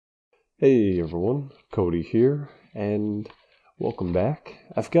Hey everyone, Cody here, and welcome back.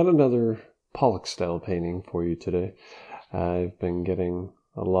 I've got another Pollack style painting for you today. I've been getting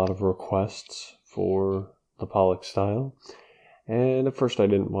a lot of requests for the Pollack style, and at first I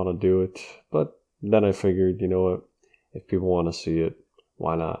didn't want to do it, but then I figured, you know what, if people want to see it,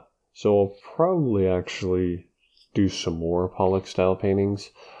 why not? So I'll probably actually do some more Pollack style paintings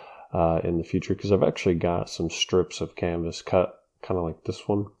in the future, because I've actually got some strips of canvas cut, kind of like this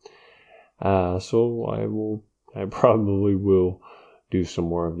one. So I probably will do some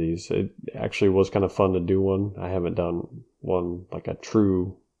more of these. It actually was kind of fun to do one. I haven't done one, like a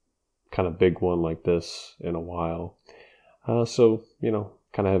true kind of big one like this in a while. So,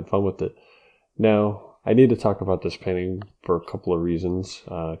 kind of had fun with it. Now, I need to talk about this painting for a couple of reasons,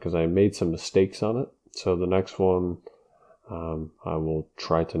 because I made some mistakes on it. So the next one, I will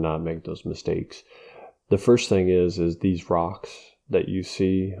try to not make those mistakes. The first thing is these rocks that you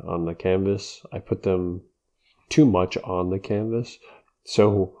see on the canvas, I put them too much on the canvas.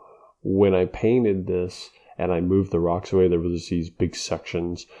 So when I painted this and I moved the rocks away, there was these big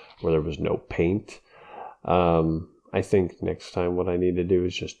sections where there was no paint. I think next time what I need to do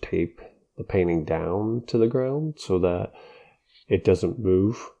is just tape the painting down to the ground so that it doesn't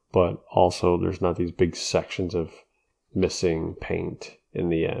move, but also there's not these big sections of missing paint in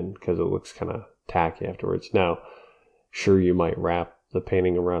the end, because it looks kind of tacky afterwards. Now, sure, you might wrap the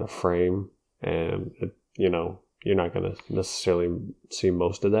painting around a frame and, you're not going to necessarily see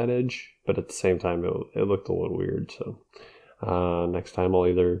most of that edge, but at the same time, it looked a little weird. So next time I'll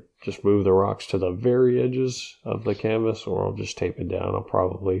either just move the rocks to the very edges of the canvas, or I'll just tape it down. I'll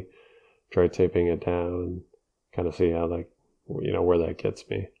probably try taping it down and kind of see how that, where that gets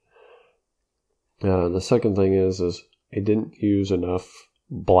me. The second thing is I didn't use enough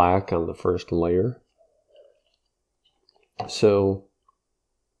black on the first layer. So,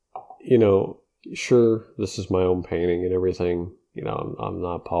 sure, this is my own painting and everything. I'm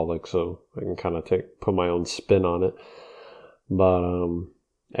not Pollack, so I can kind of put my own spin on it. But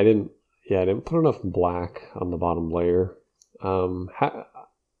I didn't put enough black on the bottom layer.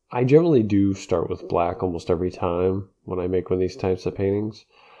 I generally do start with black almost every time when I make one of these types of paintings,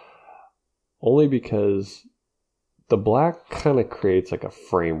 only because the black kind of creates like a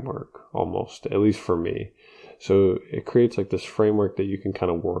framework almost, at least for me. So it creates like this framework that you can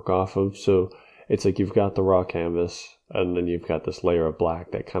kind of work off of. So it's like you've got the raw canvas, and then you've got this layer of black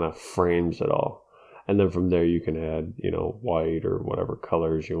that kind of frames it all. And then from there you can add, white or whatever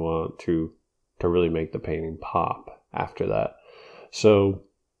colors you want to really make the painting pop after that. So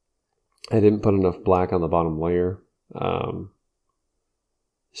I didn't put enough black on the bottom layer.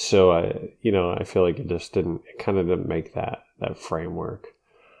 So I feel like it kind of didn't make that framework.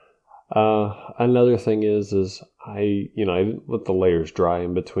 Another thing is I didn't let the layers dry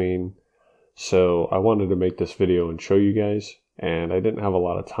in between. So I wanted to make this video and show you guys, and I didn't have a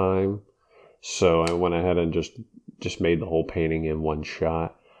lot of time. So I went ahead and just made the whole painting in one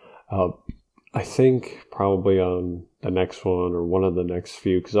shot. I think probably on the next one or one of the next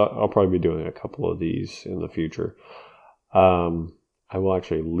few, because I'll probably be doing a couple of these in the future. I will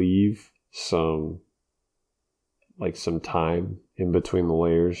actually leave some time in between the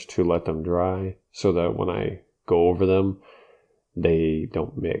layers to let them dry, so that when I go over them, they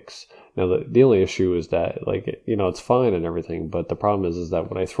don't mix. Now, the only issue is that, it's fine and everything, but the problem is that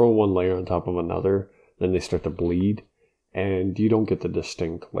when I throw one layer on top of another, then they start to bleed, and you don't get the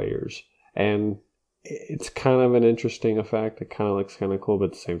distinct layers. And it's kind of an interesting effect. It kind of looks kind of cool, but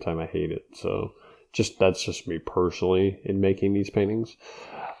at the same time, I hate it. So that's just me personally in making these paintings.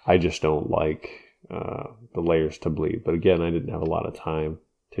 I just don't like the layers to bleed. But again, I didn't have a lot of time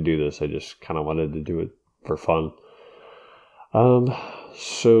to do this. I just kind of wanted to do it for fun.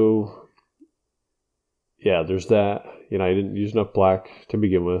 So yeah, there's that. I didn't use enough black to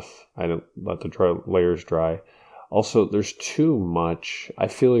begin with. I didn't let the layers dry. Also, I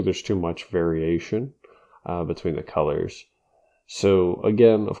feel like there's too much variation between the colors. So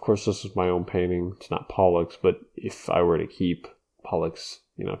again, of course, this is my own painting. It's not Pollack's, but if I were to keep Pollack's,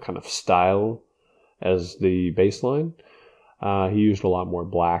 kind of style as the baseline, he used a lot more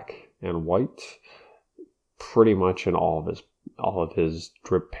black and white, pretty much in all of his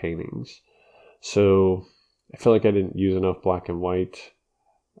drip paintings. So I feel like I didn't use enough black and white.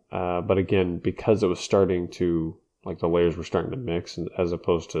 But again, because it was starting to, the layers were starting to mix as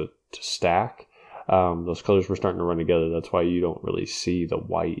opposed to stack, those colors were starting to run together. That's why you don't really see the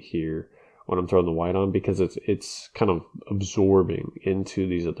white here when I'm throwing the white on, because it's kind of absorbing into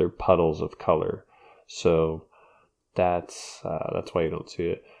these other puddles of color. So that's why you don't see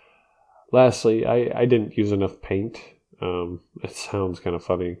it. Lastly, I didn't use enough paint. It sounds kind of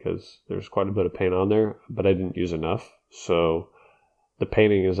funny because there's quite a bit of paint on there, but I didn't use enough. So the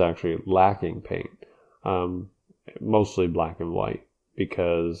painting is actually lacking paint, mostly black and white,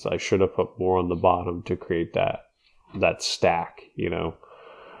 because I should have put more on the bottom to create that stack, you know.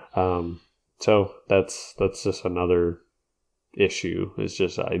 So that's just another issue. It's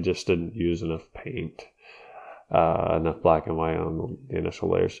just I just didn't use enough paint, enough black and white on the initial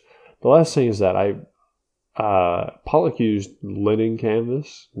layers. The last thing is that Pollack used linen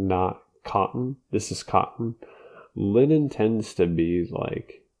canvas, not cotton. This is cotton. Linen tends to be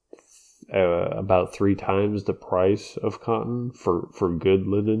like about 3 times the price of cotton for good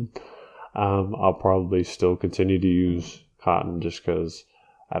linen. I'll probably still continue to use cotton just because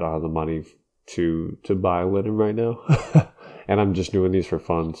I don't have the money to buy linen right now. And I'm just doing these for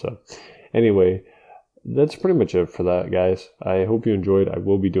fun. So anyway, that's pretty much it for that, guys. I hope you enjoyed. I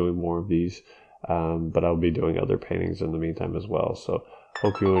will be doing more of these, but I'll be doing other paintings in the meantime as well. So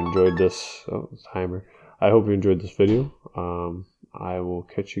hope you enjoyed this timer. I hope you enjoyed this video. I will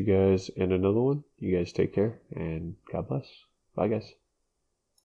catch you guys in another one. You guys take care and God bless. Bye, guys.